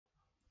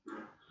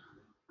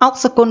អុក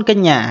សគុណក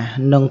ញ្ញា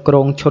នឹងក្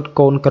រុងឈុត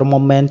កូនក្រ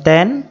មុំមែនតែ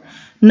ន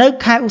នៅ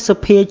ខែឧស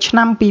ភាឆ្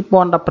នាំ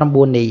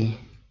2019នេះ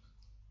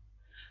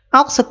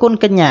អុកសគុណ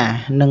កញ្ញា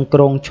នឹងក្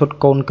រុងឈុត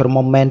កូនក្រ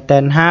មុំមែនតែ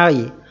នហើយ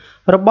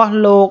របស់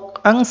លោក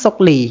អឹងសុក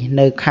លី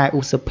នៅខែឧ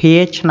សភា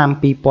ឆ្នាំ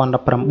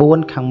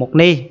2019ខាងមុខ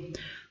នេះ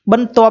ប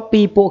ន្ទាប់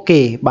ពីពួក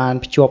គេបាន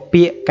ភ្ជាប់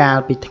ពាក្យកាល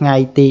ពីថ្ងៃ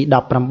ទី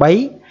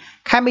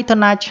18ខែមិថុ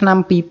នាឆ្នាំ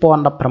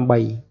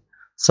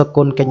2018ស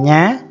គុណកញ្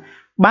ញា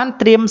បាន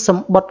ត្រៀមស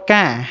ម្បត្តិ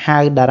ការហៅ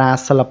តារា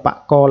សិល្ប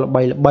ករល្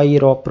បីៗ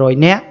រាប់រយ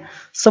នាក់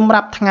សម្រា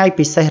ប់ថ្ងៃ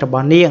ពិសេសរប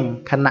ស់នាង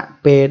ខណៈ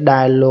ពេល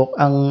ដែលលោក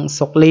អឹង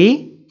សុកលី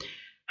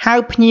ហៅ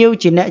ភ្ញៀវ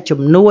ជាអ្នក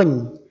ជំនួញ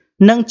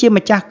និងជា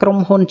ម្ចាស់ក្រុម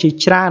ហ៊ុនជា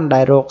ច្រើនដែ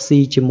លរកស៊ី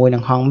ជាមួយនឹ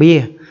ងហងមាស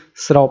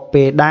ស្រប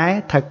ពេលដែរ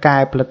ថៅកែ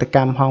ផលិតក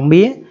ម្មហង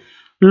មាស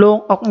លោក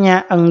អុកញ៉ា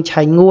អឹង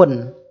ឆៃងួន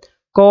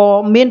ក៏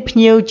មានភ្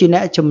ញៀវជាអ្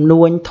នកជំ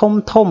នួញ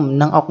ធំ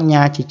និងអុក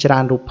ញ៉ាជាច្រើ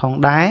នរូបផង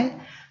ដែរ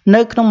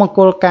នៅក្នុងមង្គ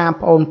លការ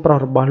ប្អូនប្រុស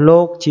របស់លោ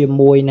កជា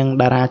មួយនឹង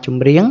តារាច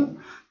ម្រៀង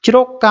ជ្រ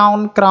កកោន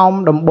ក្រោម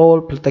ដំបូល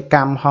ផលិតក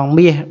ម្មហង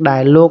មាសដែ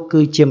លលោក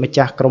គឺជាម្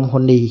ចាស់ក្រុមហ៊ុ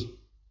ននេះ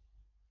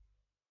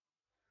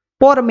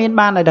ព័ត៌មាន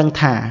បានឲ្យដឹង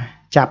ថា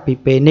ចាប់ពី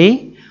ពេលនេះ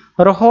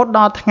រហូតដ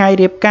ល់ថ្ងៃ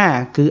រៀបការ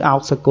គឺអុក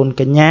សគុណ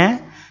កញ្ញា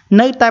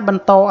នៅតែប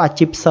ន្តអា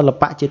ជីពសិល្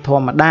បៈជាធ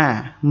ម្មតា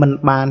មិន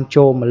បាន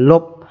ចូលមកលុ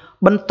ប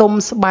បន្ទុំ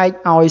ស្បែក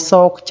ឲ្យស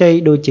ខ្ចី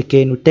ដូចជាគេ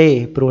នោះទេ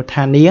ព្រោះ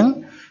ថានាង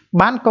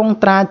បានកុង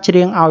ត្រាច្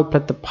រៀងឲ្យផ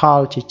លិតផល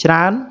ជាច្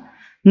រើន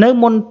នៅ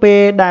មុនពេ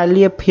លដែល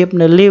លាភាព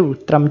នៅលីវ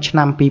ត្រឹមឆ្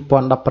នាំ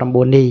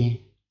2019នេះ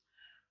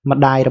ម្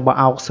ដាយរបស់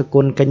អុកស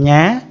គុណកញ្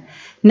ញា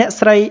អ្នក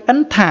ស្រីអិន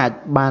ថាច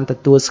បានទ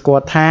ទួលស្គា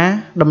ល់ថា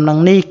ដំណឹង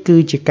នេះគឺ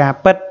ជាការ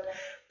ពិត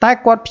តែ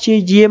គាត់ព្យា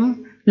យាម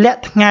លា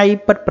ក់ថ្ងៃ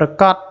ពិតប្រា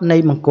កដនៃ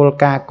មង្គល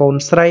ការកូន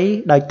ស្រី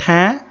ដោយ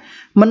ថា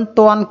មិន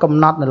ទាន់កំ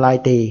ណត់នៅឡើយ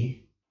ទេ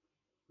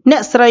អ្ន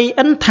កស្រី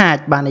អិនថាច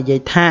បាននិយាយ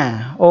ថា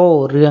អូ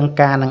រឿង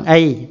ការនឹង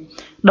អី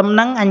ដំ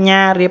ណឹងអញ្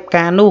ញារៀប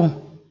ការនោះ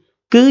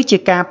គឺជា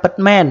ការពិត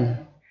មែន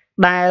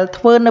ដែល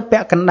ធ្វើនៅពា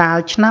ក់កណ្ដាល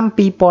ឆ្នាំ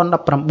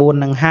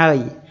2019នឹងហើយ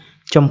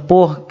ចំ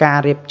ពោះការ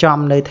រៀបចំ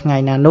នៅថ្ងៃ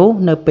ណានោះ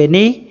នៅពេល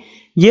នេះ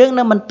យើង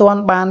នៅមិនទា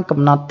ន់បានកំ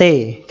ណត់ទេ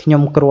ខ្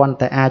ញុំគ្រាន់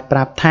តែអាចប្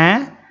រាប់ថា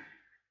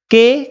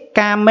គេ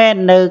ការមែន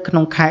នៅក្នុ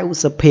ងខែឧ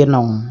សភា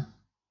នោះ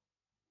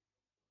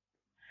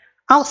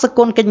អុកស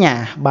គុណកញ្ញា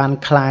បាន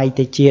ក្លាយ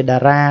ទៅជាតា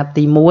រា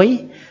ទី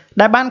1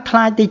ដែលបានក្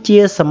លាយទៅជា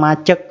សមា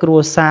ជិកគ្រួ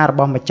សាររប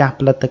ស់ម្ចាស់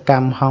ផលិតក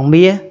ម្មហង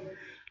មាស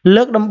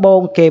លើកដំបូ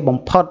ងគេបំ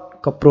ផុត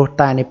ក៏ព្រោះ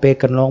តែនៅពេល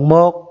កន្លងម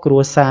កគ្រួ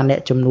សារអ្នក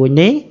ជំនួយ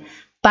នេះ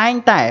តែង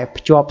តែ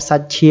ភ្ជាប់សា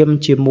ច់ឈាម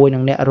ជាមួយនឹ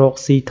ងអ្នករក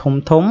ស៊ីធំ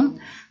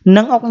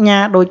និងអុកញ៉ា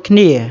ដូចគ្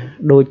នា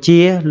ដូចជា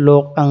លោ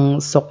កអឹង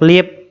សុកលៀ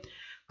ប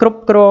គ្រប់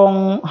គ្រង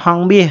ហង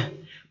មាស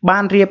បា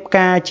នរៀប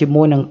ការជា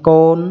មួយនឹង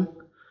កូន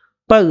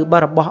ពៅ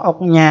របស់អុក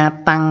ញ៉ា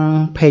តាំង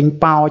ភេង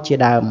ប៉ោជា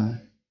ដើម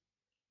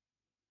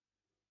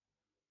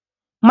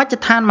មជ្ឈ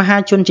ដ្ឋានមហា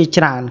ជនជា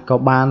ច្រើនក៏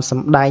បានស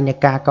ម្ដែងនៃ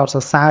ការកោតស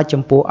រសើរ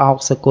ចំពោះអុក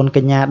សគុណក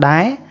ញ្ញា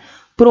ដែរ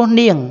ព្រោះ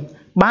នាង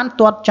បាន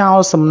ទាត់ចោល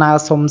សំណើ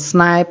សុំស្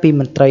នេហ៍ពី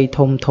មន្ត្រី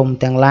ធំ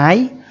ទាំងឡាយ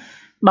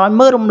ដោយ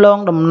មើលរំលង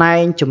តំណែ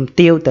ងជំ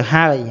ទាវទៅ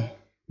ហើយ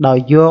ដោយ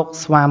យក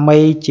ស្វាមី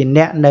ជា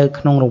អ្នកនៅ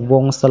ក្នុងរង្វ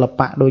ង់សិល្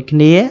បៈដូចគ្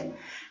នា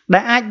ដែ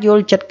លអាចយ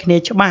ល់ចិត្តគ្នា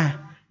ច្បាស់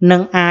និ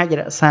ងអាច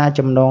រក្សា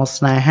ចំណង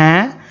ស្នេហា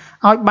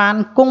ឲ្យបាន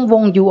គង់វ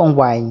ង្សយូរអង្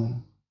វែង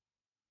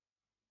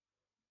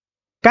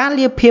ការ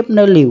លាភាព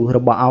នៅលីវរ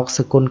បស់អុកស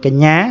គុណក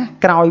ញ្ញា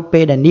ក្រោយពេ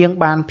លដែលនាង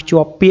បានភ្ជា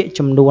ប់ពាក្យ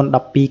ចំនួន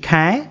12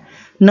ខែ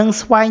និង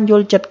ស្វែងយ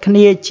ល់ចិត្តគ្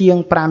នាជាង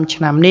5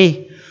ឆ្នាំនេះ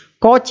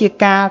ក៏ជា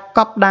ការក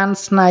ប់ដាន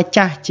ស្នេហ៍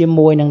ចាស់ជា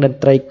មួយនឹងតន្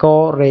ត្រីក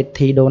ររ៉េ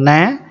ធីដូ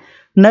ណា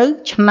នៅ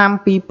ឆ្នាំ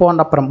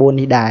2019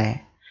នេះដែរ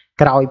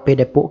ក្រោយពេល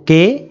ដែលពួក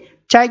គេ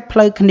ចែកផ្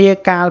លូវគ្នា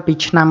កាលពី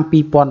ឆ្នាំ2011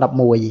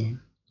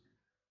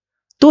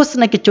ទស្ស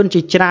និកជន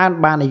ជាច្រើន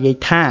បាននិយាយ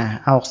ថា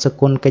អុកស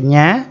គុណកញ្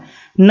ញា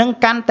នឹង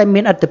កាន់តែមា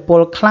នឥទ្ធិព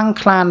លខ្លាំង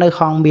ក្លានៅ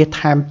ហងមាស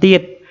ថែមទៀ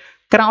ត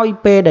ក្រោយ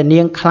ពេលដែល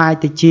នាងក្លាយ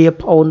ទៅជា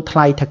ប្អូនថ្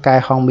លៃថៅកែ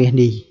ហងមាស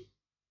នេះ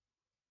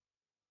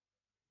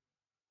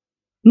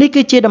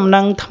គឺជាដំ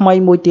ណឹងថ្មី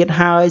មួយទៀត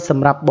ហើយស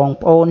ម្រាប់បង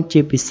ប្អូនជា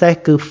ពិសេស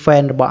គឺ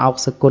fan របស់អុក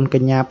សគុណក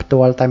ញ្ញាផ្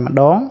ទាល់តែម្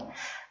ដង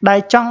ដែល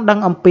ចង់ដឹង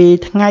អំពី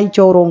ថ្ងៃ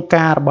ចូលរោង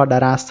ការរបស់តា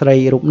រាស្រី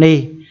រូបនេះ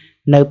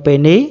នៅពេល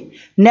នេះ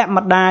អ្នក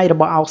ម្ដាយរ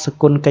បស់អុកស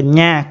គុណកញ្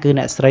ញាគឺ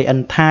អ្នកស្រីអិន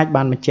ថាច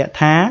បានបញ្ជាក់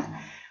ថា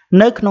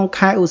នៅក្នុង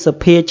ខែឧស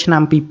ភាឆ្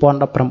នាំ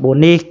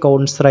2019នេះកូ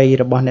នស្រី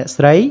របស់អ្នក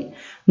ស្រី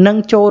នឹង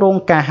ចូលរោង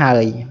ការហើ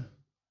យ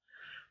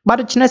បាទ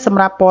ដូច្នេះសម្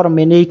រាប់ព័ត៌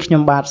មាននេះខ្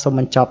ញុំបាទសូមប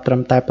ញ្ចប់ត្រឹ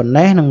មតែប៉ុណ្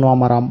ណេះនឹងនាំ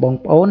អារម្មណ៍បង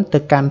ប្អូនទៅ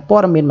កាន់ព័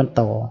ត៌មានបន្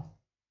ត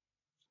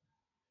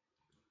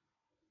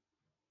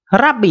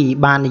រ៉ាប៊ី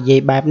បាននិយាយ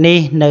បែបនេះ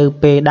នៅ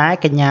ពេលដែល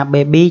កញ្ញា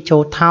Baby ចូ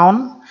លថោន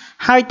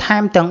ហើយថែ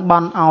មទាំងប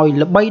ន់ឲ្យ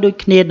ល្បីដូច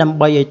គ្នាដើម្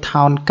បីឲ្យ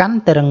ថោនកាន់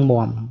តែរឹង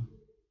មាំ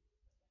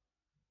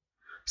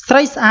ស្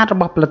រីស្អាតរ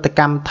បស់ផលិតក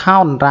ម្មថោ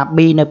នរ៉ា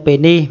ប៊ីនៅពេល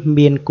នេះ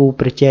មានគូ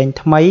ប្រជែង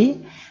ថ្មី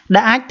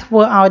ដែលអាចធ្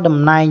វើឲ្យតំ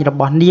ណែងរ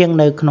បស់នាង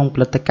នៅក្នុងផ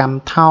លិតកម្ម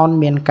ថោន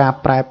មានការ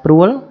ប្រែប្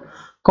រួល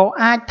ក៏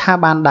អាចថា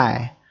បានដែរ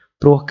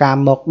ព្រោះការ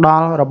មកដ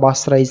ល់របស់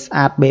ស្រីស្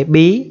អាត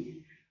Baby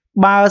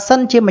បើសិន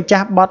ជាម្ចា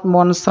ស់បទម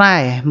ន់ស្រែ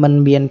មិន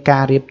មានកា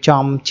ររៀប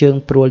ចំជើង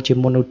ព្រួលជា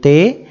មុននោះទេ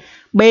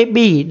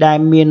baby ដែល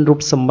មានរូប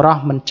សម្រ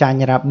ស់មិនចាញ់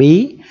Rabi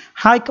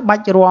ហើយក្បា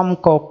ច់រាំ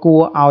ក៏គួ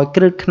រឲ្យ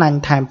គ្រឹះខ្នាញ់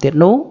ថែមទៀត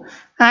នោះ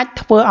អាច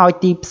ធ្វើឲ្យ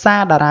ទីផ្សា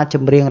រតារាច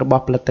ម្រៀងរប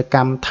ស់ផលិតក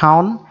ម្ម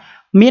Town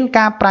មាន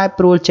ការប្រែ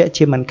ប្រួលជាក់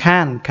ជាមិនខា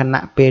នខ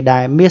ណៈពេលដែ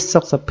លមាសសុ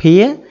ខសភា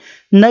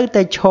នៅ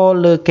តែឈរ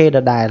លើគេដ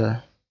ដែល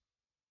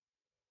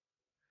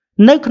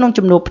នៅក្នុង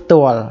ជំនួបផ្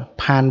ទាល់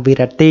ផានវី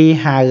រទី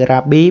ហៅ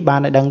Rabi បា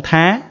នឲ្យដឹង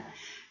ថា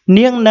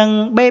នាងនិង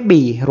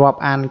baby រាប់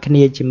អានគ្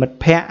នាជាមិត្ត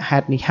ភក្តិហេ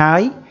តុនេះហើ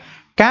យ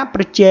ការ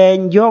ប្រជែង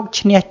យក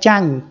ឈ្នះចា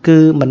ញ់គឺ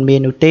មិនមាន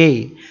នោះទេ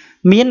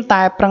មាន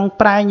តែប្រឹង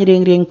ប្រែងរៀ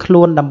ងៗខ្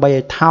លួនដើម្បី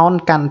ឲ្យ Town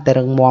កាន់តែ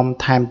រឹងមាំ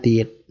ថែមទៀ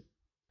ត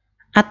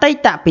អតី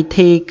តពិ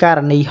ធីការ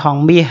នីហង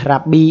មាស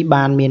Rabi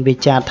បានមានវិ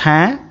ចារថា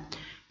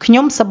ខ្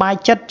ញុំសប្បាយ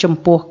ចិត្តចំ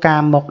ពោះកា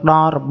រមកដ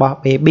ល់របស់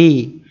baby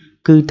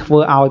គឺធ្វើ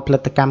ឲ្យផលិ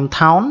តកម្ម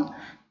Town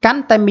កា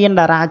ន់តែមាន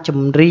តារាច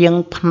ម្រៀង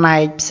ផ្នែ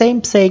កផ្សេង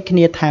គ្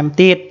នាថែម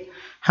ទៀត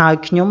ហើយ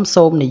ខ្ញុំ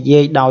សូមនិ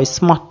យាយដោយ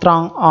ស្មោះត្រ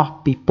ង់អស់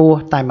ពីពោះ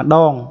តែម្ដ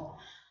ង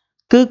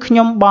គឺខ្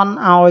ញុំបន់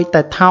ឲ្យ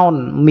តែ Town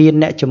មាន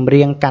អ្នកចម្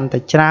រៀងកាន់តែ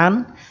ច្រើន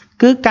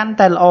គឺកាន់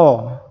តែល្អ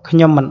ខ្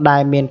ញុំមិនដែ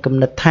លមានគំ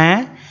និតថា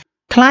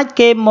ខ្លាច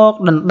គេមក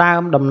ដណ្ដើ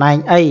មតំណែង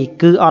អី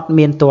គឺអត់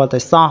មានទាល់តែ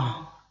សោះ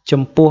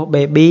ចំពោះ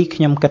baby ខ្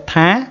ញុំគិត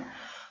ថា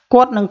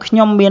គាត់និងខ្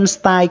ញុំមាន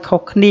style ខុ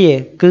សគ្នា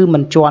គឺមិ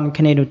នជាន់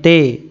គ្នានោះទេ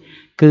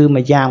គឺ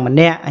ម្យ៉ាងម្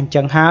នាក់អញ្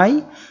ចឹងហើយ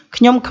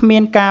ខ្ញុំគ្មា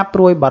នការព្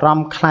រួយបារ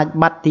ម្ភខ្លាច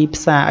បាត់ទី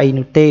ផ្សារអី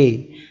នោះទេ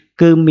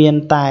គឺមាន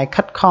តែ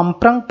ខិតខំ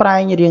ប្រឹងប្រែ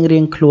ងរៀ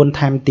ងខ្លួន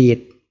ថែមទៀត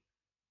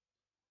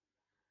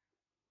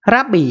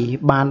Rabi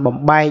បានបំ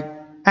បែក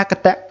អក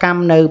តកម្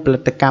មនៅផលិ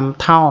តកម្ម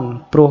Town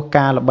ព្រោះ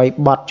ការល្បី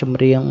បទចម្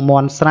រៀងម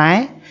ន់ស្រែ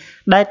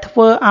ដែលធ្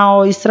វើ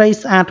ឲ្យស្រី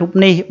ស្អាតរូប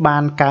នេះបា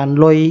នកើន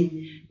លុយ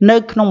នៅ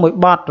ក្នុងមួយ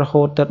បទរ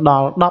ហូតទៅដ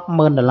ល់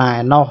 $10,000 ឯ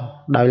ណោះ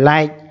ដោយ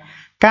ឡែក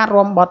ការ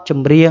រាំបទច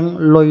ម្រៀង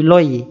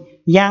លុយ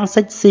យ៉ាង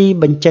សិចស៊ី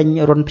បញ្ចេញ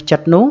រុនផ្ចិត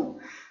នោះ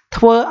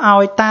ធ្វើឲ្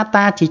យ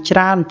តាជាច្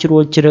រើនជ្រួ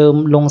លជ្រើម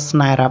លងស្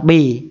នេហ៍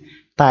Rabi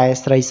តែ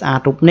ស្រីស្អាត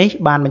រូបនេះ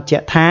បានបញ្ជា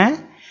ក់ថា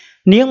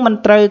នាងមិន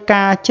ត្រូវ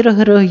ការជ្រើ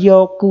សរើសយ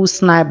កគូ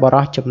ស្នេហ៍ប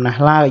រោះចំណាស់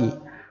ឡើយ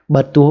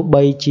បើទោះ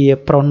បីជា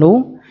ប្រុសនោះ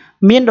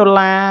មានដុល្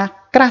លារ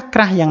ក្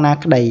រាស់យ៉ាងណា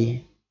ក្តី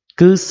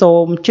គឺសូ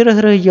មជ្រើស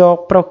រើសយក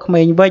ប្រុសក្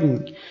មេងវិញ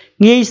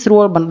ងាយស្រួ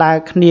លបណ្ដើរ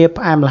គ្នា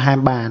ផ្អែមល្ហែម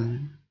បាន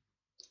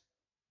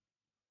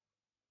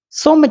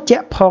សូមបញ្ជា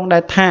ក់ផងដែ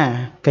រថា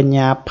កញ្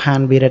ញាផាន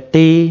វីរ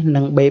ទី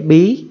និង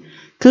baby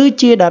គឺ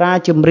ជាតារា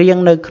ចម្រៀង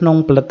នៅក្នុង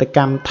ផលិតក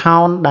ម្ម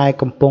Town ដែល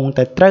កំពុង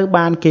តែត្រូវ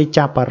បានគេ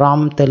ចាប់អារម្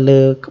មណ៍ទៅ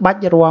លើក្បាច់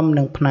រាំ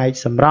និងផ្នែក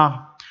សម្រស់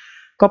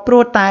ក៏ព្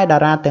រោះតែតា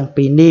រាទាំង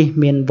ពីរនេះ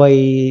មានវ័យ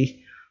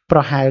ប្រ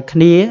ហែលគ្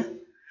នា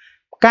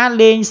ការ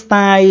លេង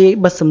style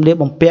បិទសម្លៀក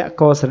បំពាក់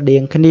ក៏ស្រដៀ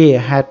ងគ្នា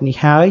ហេតុនេះ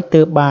ហើយ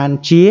ទើបបាន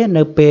ជា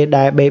នៅពេល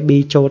ដែល baby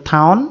ចូល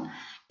Town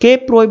គេ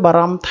ព្រួយបា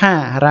រម្ភថា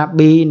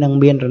Rabi នឹង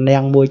មានរ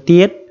នាំងមួយ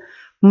ទៀត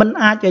មិន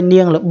អាចឲ្យ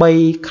នាងល្បី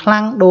ខ្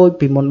លាំងដូច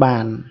ពីមុនបា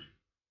ន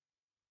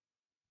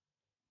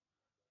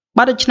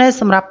បាទដូច្នេះ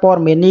សម្រាប់ព័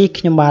ត៌មាននេះ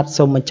ខ្ញុំបាទ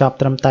សូមបញ្ចប់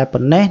ត្រឹមតែប៉ុ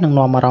ណ្ណេះនឹង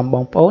នាំអារម្មណ៍ប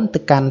ងប្អូនទៅ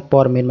កាន់ព័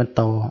ត៌មានបន្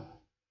ត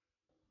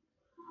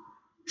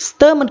ស្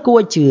ទើរមិនគួ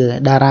រជឿ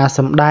តារាស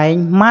ម្ដែង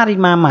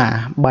Marimama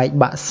បែក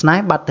បាក់ស្នេ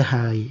ហ៍បាត់ទៅ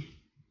ហើយ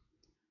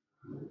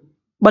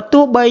បើ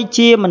ទោះបី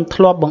ជាមិន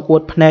ធ្លាប់បង្អួ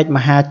តភ្នែកម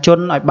ហាជន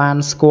ឲ្យបាន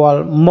ស្គាល់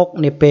មុខ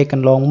នាពេលក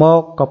ន្លងម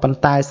កក៏ប៉ុន្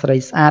តែស្រី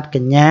ស្អាតក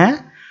ញ្ញា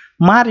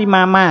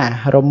Marimama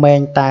រមែង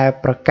តែ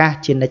ប្រកាស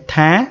ជានិច្ច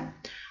ថា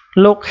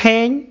លោកហេ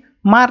ង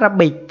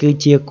Marabik គឺ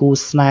ជាគូ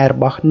ស្នេហ៍រ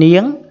បស់នា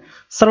ង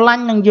ស្រឡា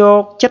ញ់នឹងយ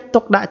កចិត្តទុ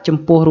កដាក់ចំ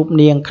ពោះរូប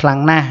នាងខ្លាំង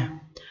ណាស់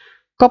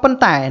ក៏ប៉ុន្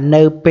តែ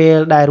នៅពេល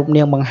ដែលរូប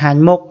នាងបង្ហាញ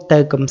មុខទៅ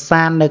កំ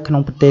សាន្តនៅក្នុ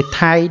ងប្រទេស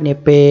ថៃនា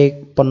ពេល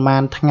ប៉ុន្មា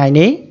នថ្ងៃ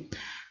នេះ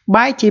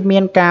បែរជាមា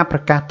នការប្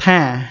រកាសថា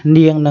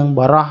នាងនិងប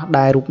រោះ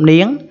ដែលរូប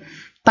នាង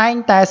តែង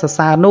តែសរ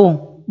សើរនោះ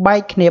បែក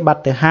គ្នាបា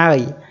ត់ទៅហើយ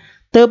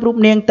ទើបរូប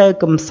នាងទៅ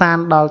កំសាន្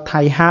តដល់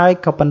ថៃហើយ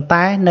ក៏ប៉ុន្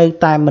តែនៅ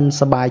តែមិន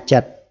សប្បាយ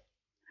ចិត្ត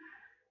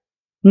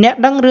អ្នក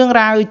ដឹងរឿង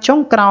រ៉ាវចុង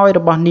ក្រោយរ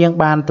បស់នាង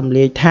បានទម្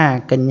លាយថា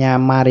កញ្ញា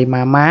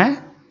Marimama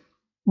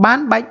បាន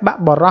បែកបា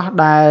ក់បរោះ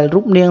ដែលរូ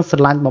បនាងស្រ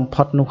ឡាញ់បំ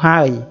ផុតនោះ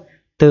ហើយ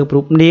ទើប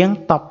រូបនាង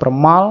តបប្រ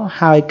មល់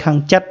ហើយខឹង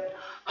ចិត្ត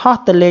ហោះ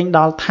ទៅលេងដ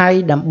ល់ថៃ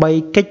ដើម្បី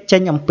គេចចេ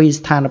ញអំពី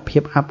ស្ថានភា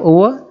ពអាប់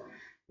អួរ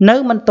នៅ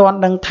មិនទាន់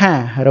ដឹងថា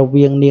រ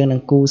វាងនាងនិ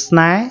ងគូស្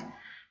នេហ៍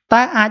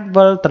តើអាច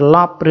វិលត្រឡ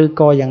ប់ឬ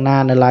ក៏យ៉ាងណា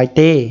នៅឡើយ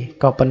ទេ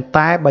ក៏ប៉ុន្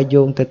តែបើ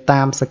យោងទៅ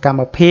តាមសកម្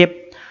មភាព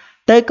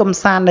ទៅកំ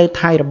សាន្តនៅ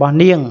ថៃរបស់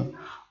នាង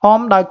អ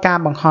មដោយការ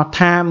បង្ហោះ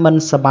ថាមិន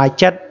សប្បាយ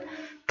ចិត្ត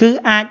គឺ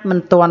អាចមិន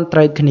ទាន់ត្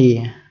រូវគ្នា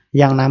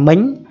យ៉ាងណាមិញ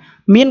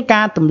មាន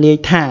ការទម្លាយ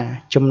ថា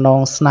ចំណង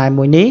ស្នេហ៍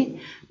មួយនេះ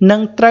នឹ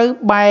ងត្រូវ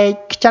បែក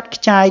ខ្ចាត់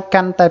ខ្ចាយ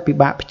កាន់តែពិ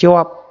បាកភ្ជា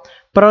ប់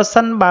ប្រ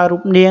សិនបើរូ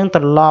បនាង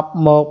ត្រឡប់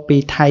មកពី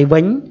ថៃ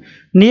វិញ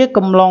នា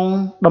កំឡុង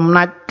ដំ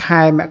ណាច់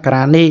ខែមក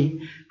រានេះ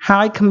ហើ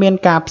យគ្មាន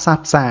ការផ្សះ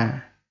ផ្សា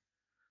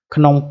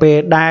ក្នុងពេល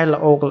ដែល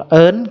ល្អកល្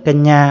អឿនក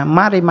ញ្ញា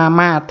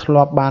Marimama ធ្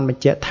លាប់បានប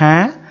ញ្ជាក់ថា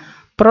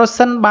ប្រ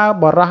សិនបើ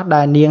បរោះ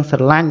ដែលនាងស្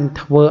រឡាញ់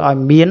ធ្វើឲ្យ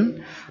មាន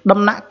ដំ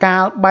ណាក់កា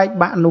លបែក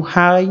បាក់នោះ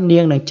ហើយនា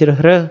ងនឹងជ្រើស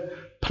រើស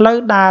ផ្លូវ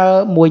ដើរ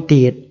មួយ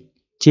ទៀត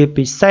ជា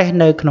ពិសេស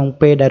នៅក្នុង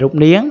ពេលដែលរូប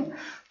នាង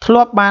ធ្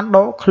លាប់បានដ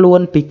កខ្លួន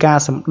ពីការ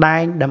សម្ដែ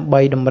ងដើម្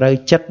បីតម្រូវ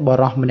ចិត្តប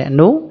រោះម្នាក់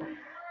នោះ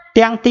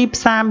ទាំងទីផ្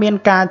សារមាន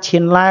ការឈា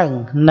នឡើង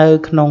នៅ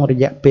ក្នុងរ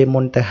យៈពេលមុ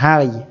នទៅហើ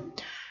យ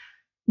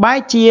បែរ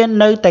ជា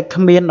នៅតែ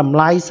គ្មានតម្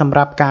លៃសម្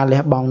រាប់ការ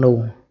លះបង់នោះ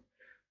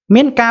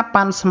មានការ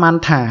ប៉ាន់ស្មាន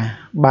ថា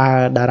បើ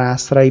តារា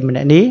ស្រីម្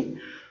នាក់នេះ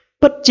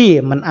ពិតជា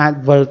មិនអាច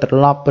វិលត្រ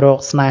ឡប់រក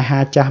ស្នេហា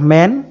ចាស់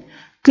មែន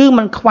គឺ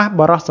មិនខ្វះ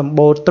បរិសសម្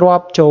បូរទ្រ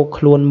ព្យចូល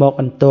ខ្លួនមក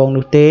អន្ទង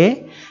នោះទេ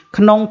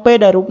ក្នុងពេល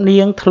ដែលរូបនា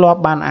ងធ្លាប់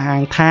បានអះអា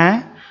ងថា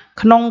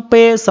ក្នុង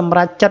ពេលសម្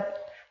រេចចិត្ត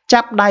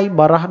ចាប់ដៃ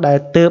បរិសដែល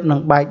ទើបនឹង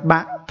បែកបា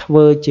ក់ធ្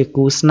វើជា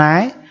គូស្នេ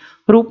ហ៍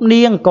រូប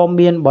នាងក៏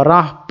មានប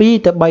រិស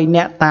2ទៅ3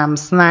នាក់តាម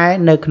ស្នេហ៍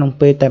នៅក្នុង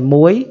ពេលតែ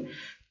មួយ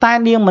តែ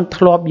នាងមិន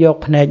ធ្លាប់យក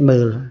ភ្នែក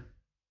មើល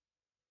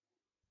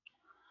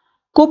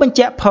គូបញ្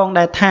ជាក់ផង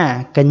ដែរថា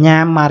កញ្ញា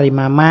ម៉ារី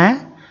ម៉ាម៉ា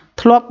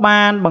ធ្លាប់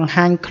បានបង្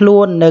ហាញខ្លួ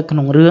ននៅក្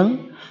នុងរឿង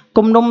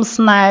គំនុំ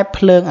ស្នេហ៍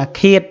ភ្លើងអា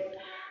ឃាត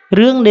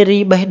រឿងនារី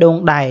បេះដូង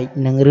ដែក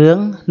និងរឿង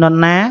នរ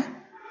ណា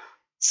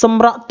ស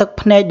ម្រក់ទឹក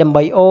ភ្នែកដើម្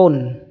បីអូន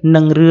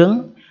និងរឿង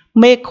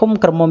មេឃុំ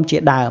ក្រមុំជា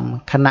ដើម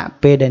ខណៈ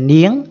ពេលដែល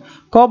នាង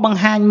ក៏បង្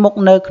ហាញមុខ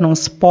នៅក្នុង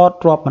ស្ពត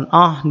រាប់មិនអ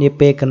ស់នា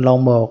ពេលកន្លង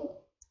មក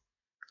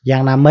យ៉ា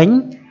ងណាមិញ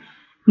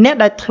អ្នក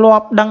ដែលធ្លា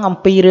ប់ដឹងអំ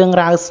ពីរឿង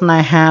រ៉ាវស្នេ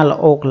ហាល្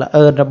អោកល្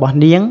អឿនរបស់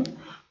នាង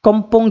កំ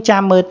ពុង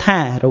ចាំមើលថា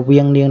រ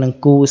វាងនាងនិង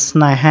គូស្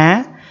នេហា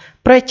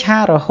ប្រេះឆា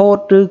រហូត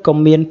ឬក៏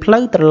មានផ្លូ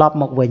វត្រឡប់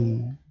មកវិញ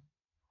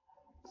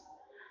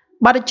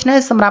បាទដូច្នេះ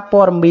សម្រាប់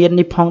ព័ត៌មាន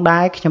នេះផងដែ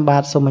រខ្ញុំបា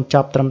ទសូមបញ្ច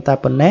ប់ត្រឹមតែ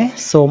ប៉ុណ្ណេះ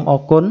សូមអ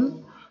រគុណ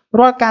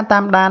រាល់ការតា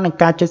មដាននិង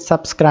ការចុច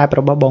Subscribe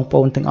របស់បងប្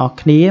អូនទាំងអស់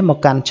គ្នាមក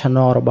កាន់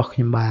Channel របស់ខ្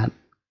ញុំបាទ